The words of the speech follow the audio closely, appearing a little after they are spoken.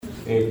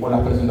por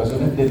las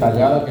presentaciones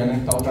detalladas que han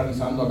estado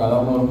realizando a cada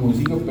uno de los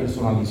municipios,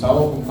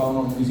 personalizados con cada uno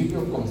de los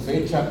municipios, con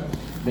fecha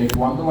de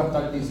cuándo va a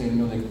estar el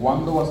diseño, de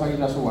cuándo va a salir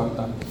la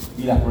subasta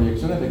y las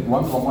proyecciones de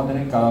cuándo vamos a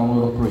tener cada uno de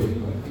los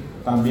proyectos.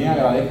 También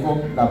agradezco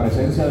la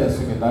presencia del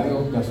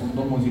secretario de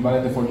Asuntos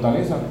Municipales de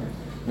Fortaleza,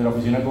 de la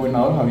Oficina del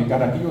Gobernador, Javier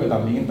Carraquillo, que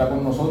también está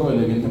con nosotros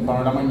desde bien temprano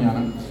de la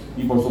mañana,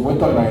 y por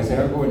supuesto agradecer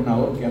al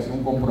gobernador que hace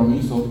un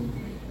compromiso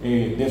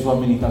de su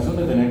administración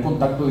de tener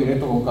contacto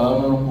directo con cada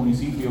uno de los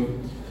municipios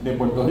de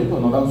Puerto Rico,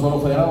 no tan solo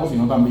federados,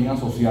 sino también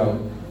asociados.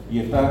 Y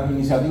esta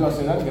iniciativa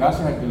se da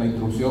gracias a que la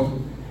instrucción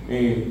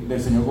del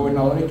señor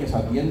gobernador es que se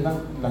atiendan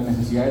las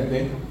necesidades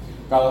de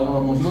cada uno de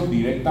los municipios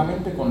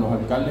directamente con los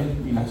alcaldes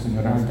y las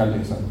señoras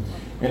alcaldesas.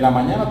 En la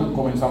mañana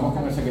comenzamos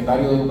con el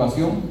secretario de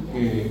Educación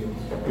que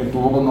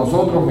estuvo con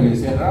nosotros,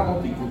 Felicia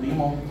Ramos,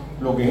 discutimos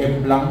lo que es el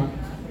plan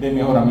de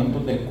mejoramiento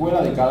de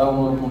escuela de cada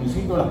uno de los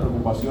municipios, las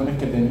preocupaciones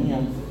que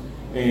tenían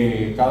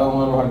cada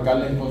uno de los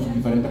alcaldes con sus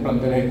diferentes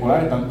planteles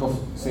escolares, tanto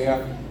sea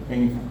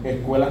en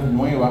escuelas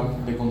nuevas,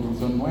 de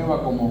construcción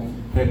nueva, como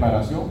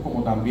reparación,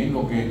 como también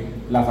lo que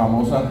la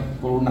famosa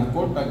columnas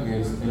cortas,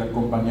 que es el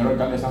compañero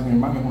alcalde de San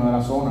Germán, es una de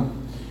las zonas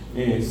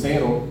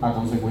cero a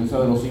consecuencia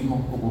de los sismos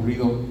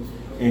ocurridos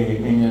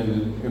en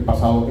el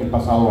pasado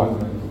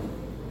año,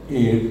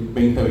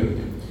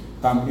 2020.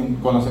 También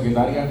con la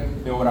secretaria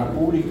de Obras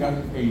Públicas,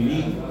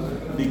 Eileen,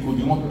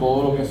 discutimos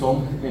todo lo que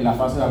son en la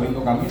fase de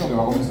Abriendo Camino, que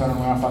va a comenzar una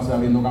nueva fase de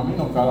Abriendo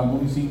Camino. Cada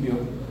municipio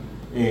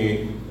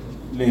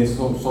le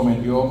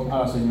sometió a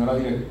la señora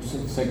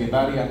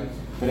secretaria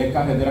 3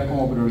 carreteras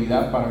como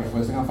prioridad para que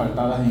fuesen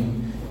asfaltadas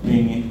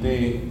en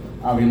este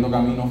Abriendo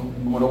Camino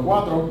número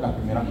 4. Las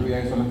primeras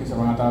prioridades son las que se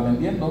van a estar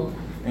atendiendo.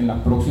 En las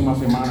próximas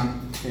semanas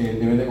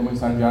debe de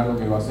comenzar ya lo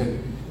que va a ser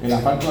el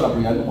asfalto de la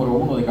prioridad número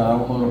 1 de cada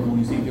uno de los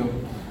municipios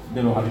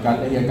de los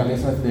alcaldes y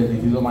alcaldesas del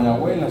distrito de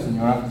Mayagüez. La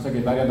señora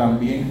secretaria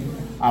también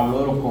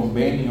habló de los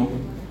convenios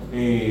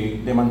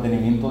de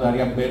mantenimiento de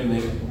áreas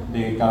verdes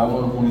de cada uno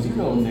de los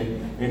municipios, donde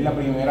es la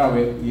primera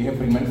vez y es el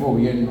primer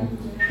gobierno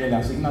que le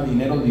asigna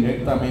dinero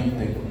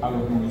directamente a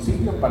los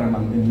municipios para el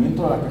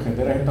mantenimiento de las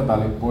carreteras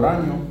estatales. Por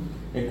año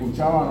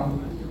escuchábamos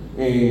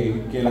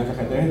que las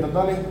carreteras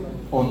estatales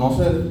o no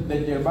se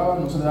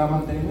deshiervaban, no se le daba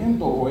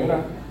mantenimiento, o eran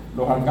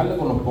los alcaldes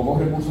con los pocos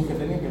recursos que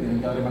tenían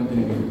que darle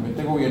mantenimiento.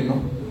 Este gobierno,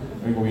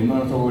 el gobierno de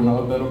nuestro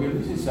gobernador Pedro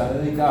Pierluisi, se ha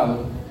dedicado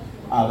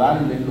a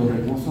darle los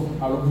recursos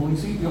a los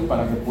municipios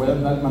para que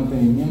puedan dar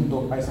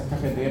mantenimiento a esas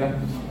carreteras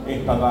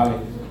estatales.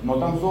 No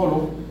tan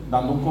solo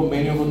dando un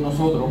convenio con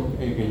nosotros,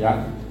 que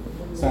ya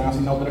se han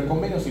asignado 3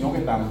 convenios, sino que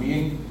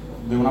también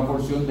de una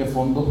porción de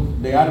fondos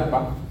de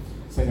ARPA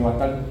se le va a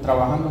estar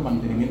trabajando en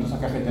mantenimiento de esas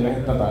carreteras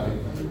estatales.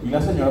 Y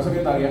la señora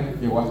secretaria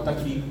llegó hasta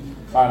aquí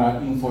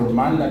para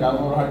informarle a cada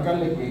uno de los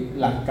alcaldes que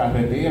las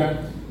carreteras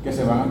que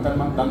se van a estar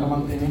dando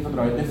mantenimiento a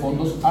través de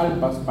fondos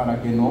ARPAS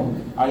para que no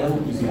haya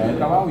duplicidad de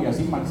trabajo y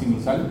así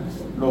maximizar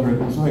los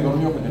recursos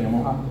económicos que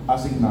tenemos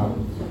asignados.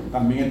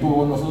 También estuvo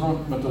con nosotros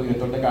nuestro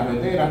director de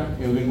carretera,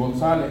 Edwin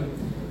González,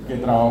 que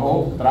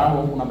trajo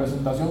una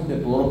presentación de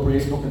todos los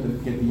proyectos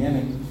que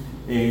tienen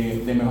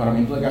de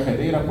mejoramiento de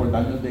carreteras por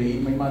daños de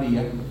Irma y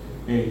María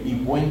y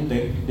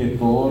puente de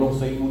todos los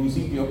 6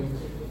 municipios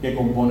que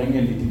componen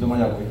el distrito de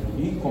Mayagüez.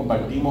 Y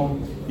compartimos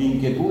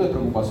inquietudes,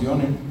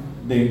 preocupaciones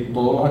de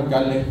todos los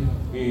alcaldes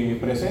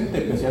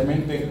presentes,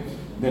 especialmente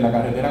de la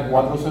carretera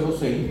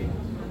 406,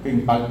 que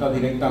impacta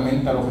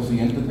directamente a los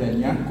residentes de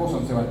Añasco,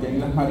 San Sebastián y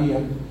Las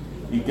Marías.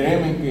 Y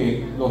créeme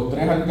que los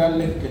 3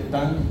 alcaldes que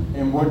están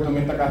envueltos en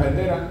esta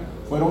carretera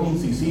fueron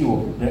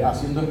incisivos,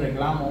 haciendo el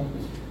reclamo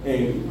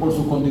por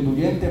sus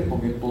constituyentes,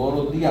 porque todos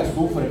los días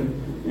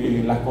sufren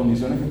las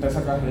condiciones que está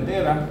esa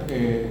carretera,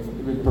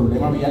 el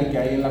problema vial que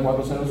hay en la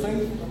 406,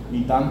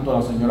 y tanto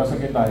la señora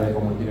secretaria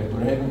como el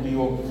director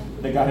ejecutivo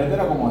de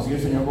carretera, como así el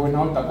señor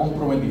gobernador, está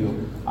comprometido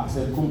a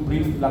hacer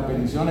cumplir las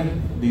peticiones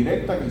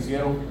directas que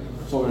hicieron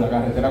sobre la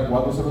carretera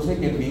 406,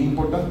 que es bien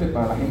importante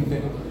para la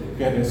gente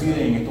que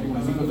reside en estos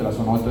municipios de la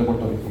zona oeste de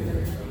Puerto Rico.